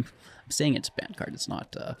card. Well, I'm saying it's a banned card. It's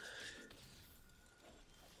not...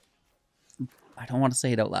 I don't want to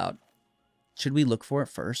say it out loud. Should we look for it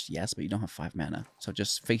first? Yes, but you don't have 5 mana. So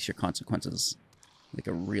just face your consequences like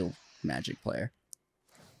a real Magic player.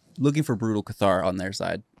 Looking for Brutal Cathar on their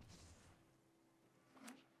side.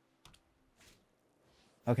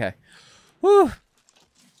 Okay. Whew.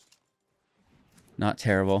 Not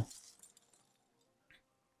terrible.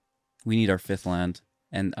 We need our 5th land.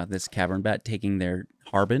 And this Cavern Bat taking their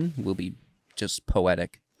Harbin will be just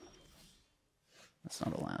poetic. That's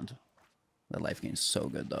not a land. That life gain is so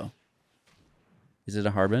good, though. Is it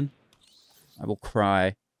a Harbin? I will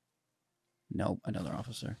cry. No, another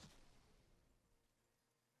officer.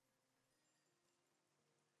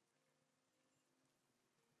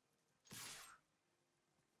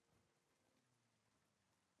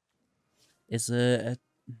 Is it...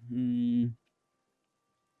 No.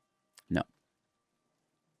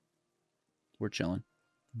 We're chilling.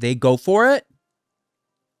 They go for it?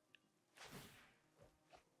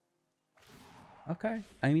 Okay.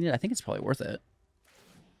 I mean, I think it's probably worth it.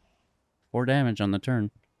 4 damage on the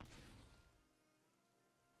turn.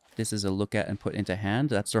 This is a look at and put into hand.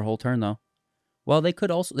 That's their whole turn, though. Well, they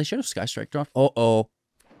could also... They should have Sky Strike off. Oh.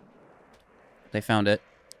 They found it.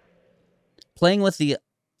 Playing with the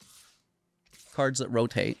cards that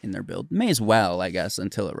rotate in their build. May as well, I guess,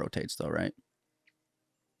 until it rotates, though, right?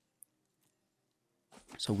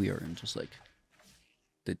 So we are in just, like,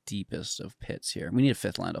 the deepest of pits here. We need a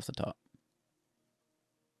 5th land off the top.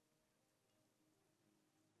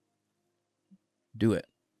 Do it.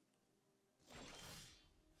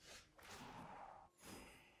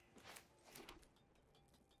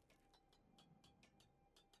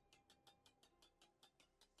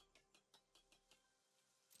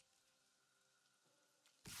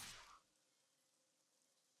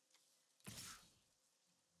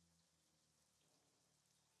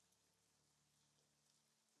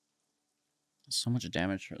 So much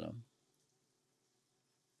damage for them.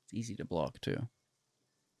 It's easy to block, too.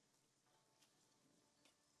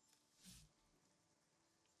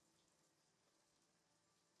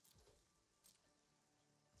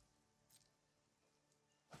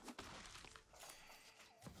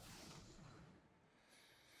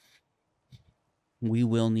 We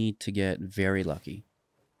will need to get very lucky.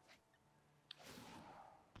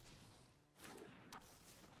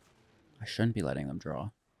 I shouldn't be letting them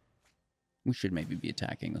draw. We should maybe be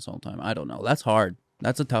attacking this whole time. I don't know. That's hard.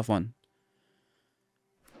 That's a tough one.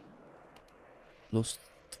 Those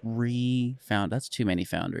 3 found. That's too many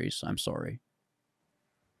foundries. I'm sorry.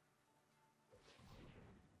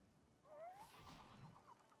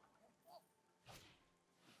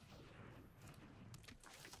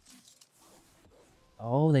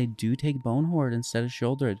 Oh, they do take Bonehoard instead of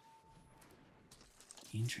Sheoldred.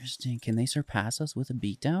 Interesting. Can they surpass us with a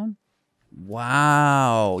beatdown?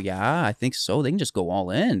 Wow. Yeah, I think so. They can just go all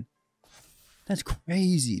in. That's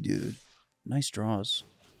crazy, dude. Nice draws.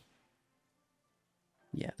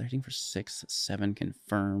 Yeah, they're hitting for 6, 7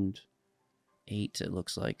 confirmed. 8, it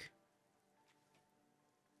looks like.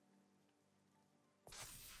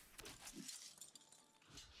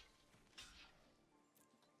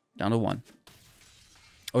 Down to 1.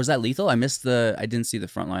 Oh, is that lethal? I missed the... I didn't see the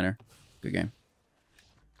frontliner. Good game.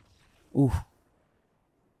 Ooh.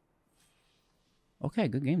 Okay,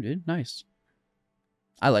 good game, dude. Nice.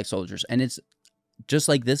 I like soldiers. And it's just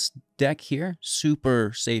like this deck here,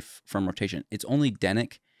 super safe from rotation. It's only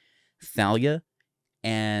Denic, Thalia,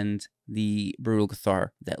 and the Brutal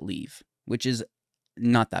Cathar that leave, which is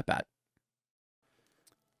not that bad.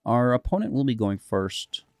 Our opponent will be going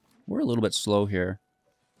first. We're a little bit slow here.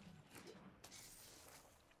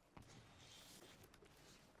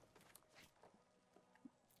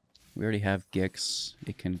 We already have Gix.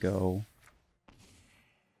 It can go.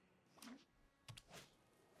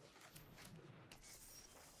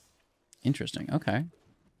 Interesting. Okay.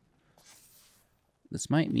 This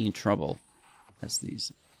might mean trouble as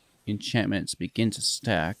these enchantments begin to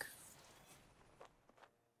stack.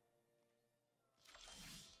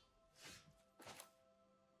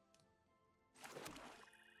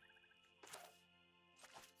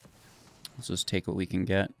 Let's just take what we can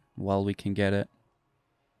get while we can get it.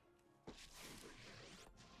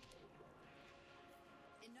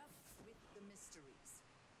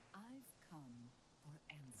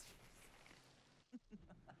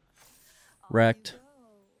 Wrecked.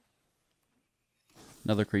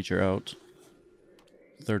 Another creature out.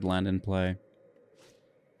 3rd land in play.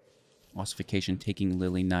 Ossification taking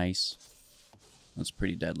Lily. Nice. That's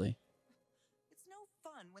pretty deadly. It's no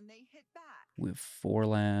fun when they hit back. We have 4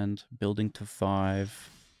 land. Building to 5.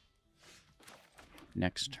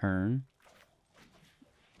 Next turn.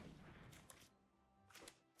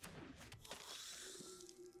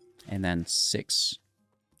 And then 6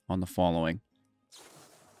 on the following.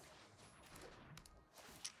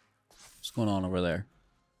 What's going on over there?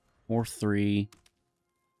 4-3.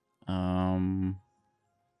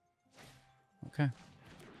 Okay.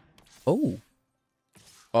 Oh.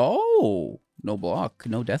 Oh. No block.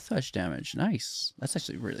 No death touch damage. Nice. That's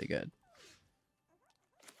actually really good.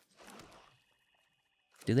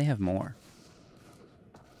 Do they have more?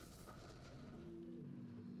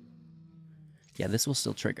 Yeah, this will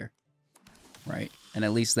still trigger. Right? And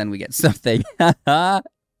at least then we get something.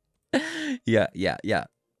 Yeah.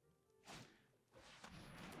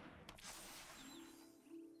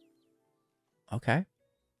 Okay.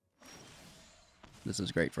 This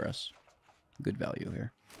is great for us. Good value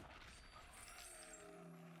here.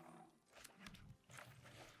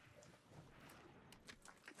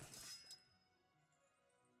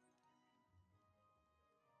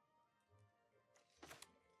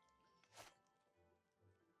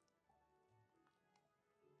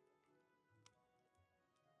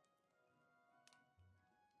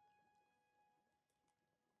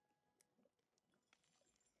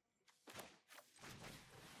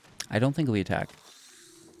 I don't think we attack.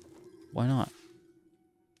 Why not?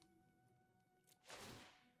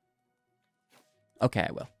 Okay,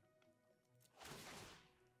 I will.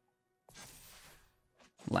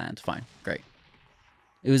 Land, fine, great.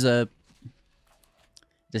 It was a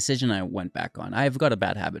decision I went back on. I've got a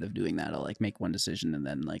bad habit of doing that. I'll like make one decision and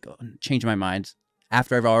then like change my mind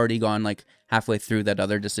after I've already gone like halfway through that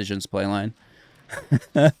other decision's playline.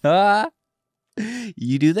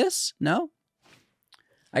 You do this? No?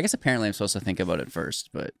 I guess apparently I'm supposed to think about it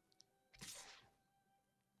first, but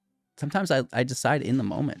sometimes I decide in the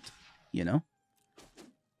moment, you know?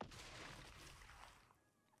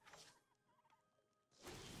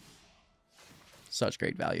 Such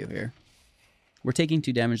great value here. We're taking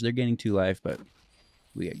 2 damage. They're gaining 2 life, but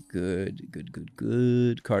we get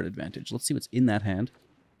good card advantage. Let's see what's in that hand.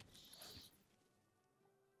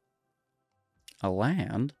 A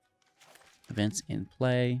land. Events in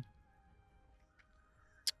play.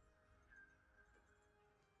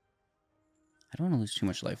 I don't want to lose too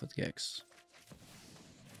much life with Gix.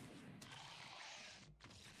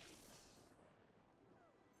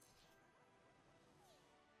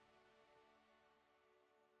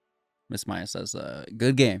 Miss Maya says,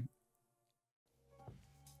 good game.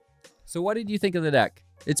 So what did you think of the deck?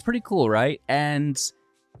 It's pretty cool, right? And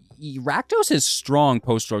Rakdos is strong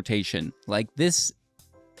post-rotation. Like this,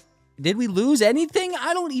 did we lose anything?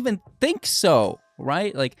 I don't even think so,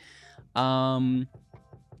 right? Like, not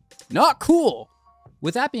cool.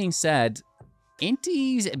 With that being said,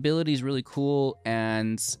 Inti's ability is really cool,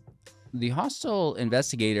 and the Hostile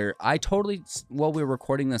Investigator, I totally, while we were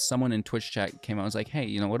recording this, someone in Twitch chat came out and was like, hey,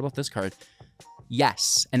 you know, what about this card?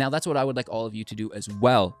 Yes, and now that's what I would like all of you to do as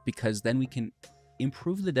well, because then we can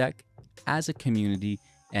improve the deck as a community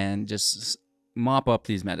and just mop up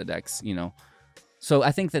these meta decks, you know. So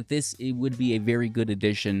I think that it would be a very good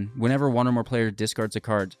addition. Whenever one or more players discards a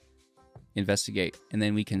card, investigate, and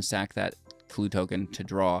then we can sack that clue token to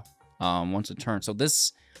draw once a turn. So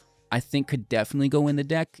this, I think, could definitely go in the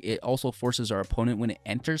deck. It also forces our opponent when it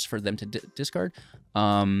enters for them to discard.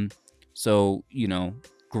 So, you know,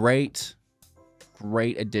 great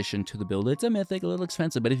addition to the build. It's a mythic, a little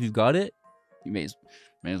expensive, but if you've got it, you may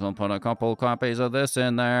as well put a couple copies of this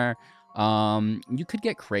in there. You could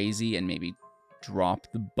get crazy and maybe drop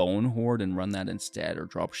the Bonehoard and run that instead, or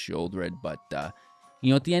drop Sheoldred, but you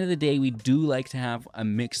know, at the end of the day, we do like to have a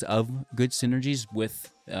mix of good synergies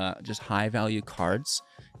with just high value cards,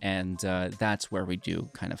 and that's where we do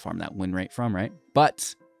kind of farm that win rate from, right?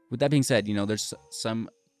 But with that being said, you know, there's some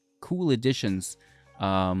cool additions,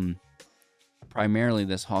 primarily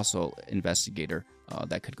this Hostile Investigator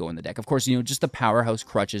that could go in the deck. Of course, you know, just the powerhouse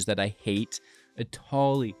crutches that I hate.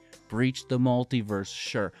 Atali, Breach the Multiverse,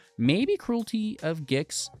 sure. Maybe Cruelty of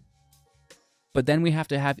Gix, but then we have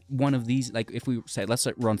to have one of these, like if we say, let's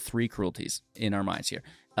run 3 cruelties in our minds here.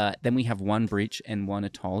 Then we have 1 Breach and 1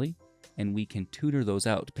 Atali, and we can tutor those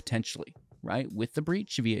out potentially, right? With the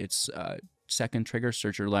Breach via its second trigger,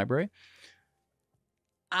 search your library.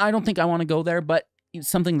 I don't think I want to go there, but it's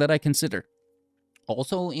something that I consider.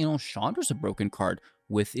 Also, you know, Chandra's a broken card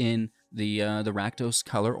within the Rakdos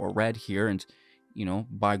color or red here, and, you know,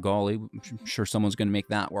 by golly, I'm sure someone's going to make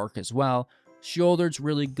that work as well. Sheoldred's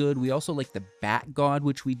really good. We also like the Bat God,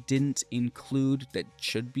 which we didn't include, that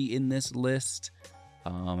should be in this list.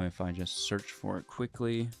 If I just search for it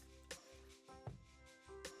quickly,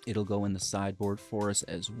 it'll go in the sideboard for us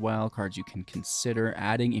as well. Cards you can consider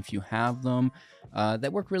adding if you have them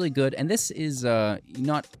that work really good. And this is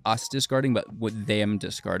not us discarding, but with them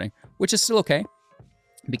discarding, which is still okay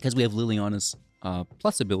because we have Liliana's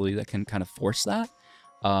plus ability that can kind of force that.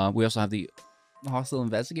 We also have the Hostile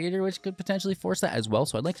Investigator, which could potentially force that as well.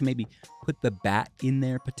 So I'd like to maybe put the Bat in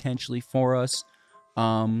there potentially for us.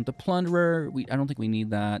 The Plunderer, I don't think we need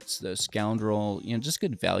that. The Scoundrel, you know, just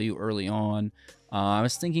good value early on. I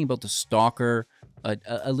was thinking about the Stalker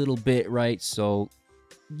a little bit, right? So,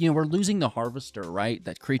 you know, we're losing the Harvester, right?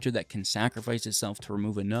 That creature that can sacrifice itself to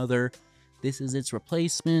remove another. This is its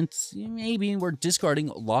replacement. Maybe we're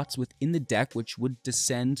discarding lots within the deck, which would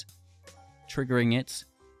descend, triggering it.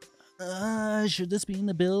 Should this be in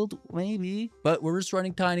the build? Maybe. But we're just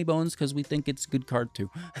running Tinybones because we think it's a good card too.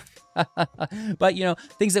 But, you know,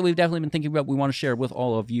 things that we've definitely been thinking about, we want to share with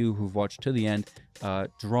all of you who've watched to the end.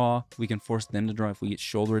 Draw. We can force them to draw. If we get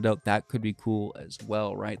Sheoldred out, that could be cool as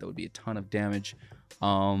well, right? That would be a ton of damage.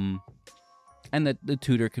 And the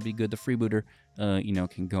tutor could be good. The freebooter, you know,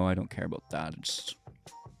 can go. I don't care about that.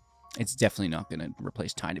 It's definitely not going to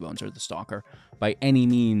replace Tinybones or the Stalker by any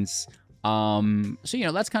means. So, you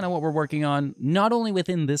know, that's kind of what we're working on, not only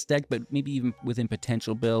within this deck, but maybe even within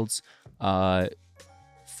potential builds,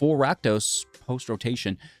 for Rakdos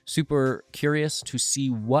post-rotation. Super curious to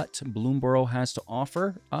see what Bloomborough has to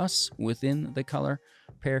offer us within the color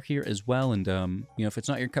pair here as well. And, you know, if it's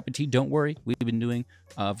not your cup of tea, don't worry. We've been doing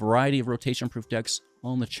a variety of rotation-proof decks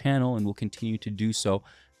on the channel, and we'll continue to do so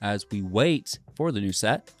as we wait for the new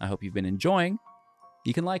set. I hope you've been enjoying.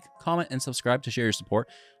 You can like, comment, and subscribe to share your support.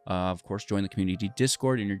 Of course, join the community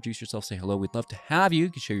Discord, introduce yourself, say hello. We'd love to have you. You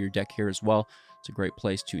can share your deck here as well. It's a great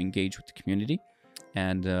place to engage with the community.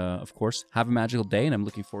 And, of course, have a magical day, and I'm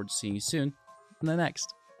looking forward to seeing you soon in the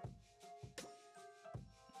next.